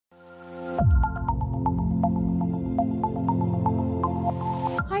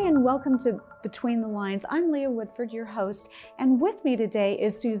Welcome to Between the Lines. I'm Leah Woodford, your host, and with me today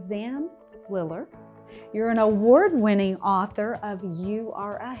is Susanna Liller. You're an award-winning author of You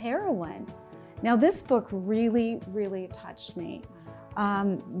Are a Heroine. Now, this book really touched me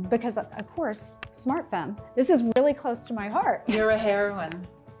because, of course, Smart Femme, this is really close to my heart. You're a heroine.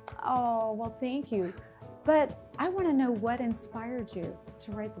 Oh, well, thank you. But I want to know what inspired you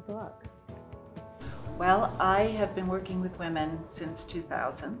to write the book. Well, I have been working with women since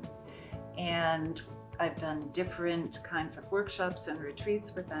 2000, and I've done different kinds of workshops and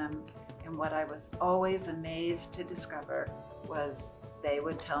retreats with them. And what I was always amazed to discover was they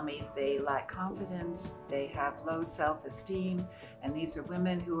would tell me they lack confidence, they have low self-esteem, and these are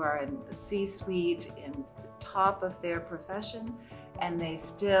women who are in the C-suite, in the top of their profession, and they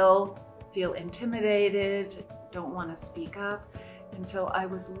still feel intimidated, don't want to speak up. And so I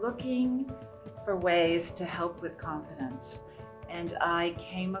was looking for ways to help with confidence. And I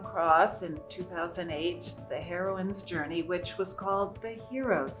came across in 2008 the Heroines Journey, which was called the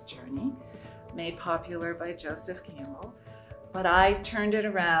Hero's Journey, made popular by Joseph Campbell. But I turned it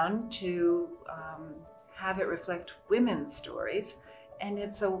around to have it reflect women's stories. And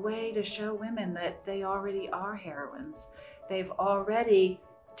it's a way to show women that they already are heroines. They've already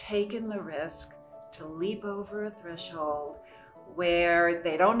taken the risk to leap over a threshold where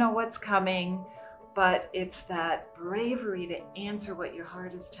they don't know what's coming, but it's that bravery to answer what your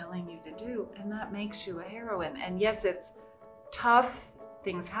heart is telling you to do, and that makes you a heroine. And yes, it's tough,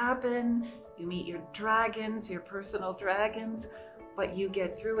 things happen, you meet your dragons, your personal dragons, but you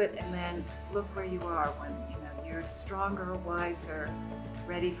get through it, and then look where you are when you're stronger, wiser,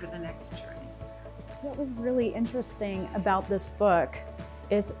 ready for the next journey. What was really interesting about this book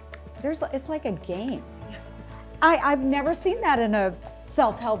is it's like a game. I've never seen that in a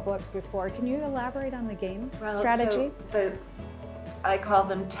self-help book before. Can you elaborate on the game strategy? So I call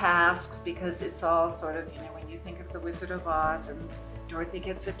them tasks because it's all sort of, when you think of the Wizard of Oz and Dorothy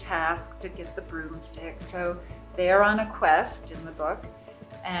gets a task to get the broomstick. So they're on a quest in the book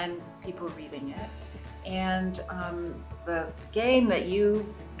and people reading it. And the game that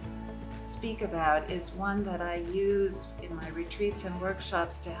you speak about is one that I use in my retreats and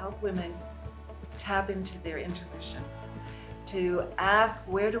workshops to help women tap into their intuition, to ask,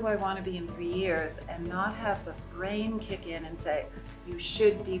 where do I want to be in 3 years, and not have the brain kick in and say, you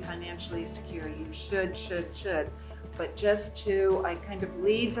should be financially secure, you should, but just to, I kind of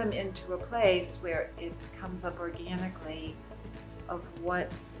lead them into a place where it comes up organically of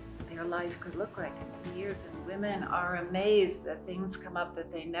what their life could look like in 3 years. And women are amazed that things come up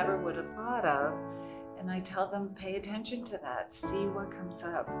that they never would have thought of. And I tell them, pay attention to that, see what comes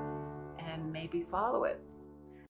up, and maybe follow it.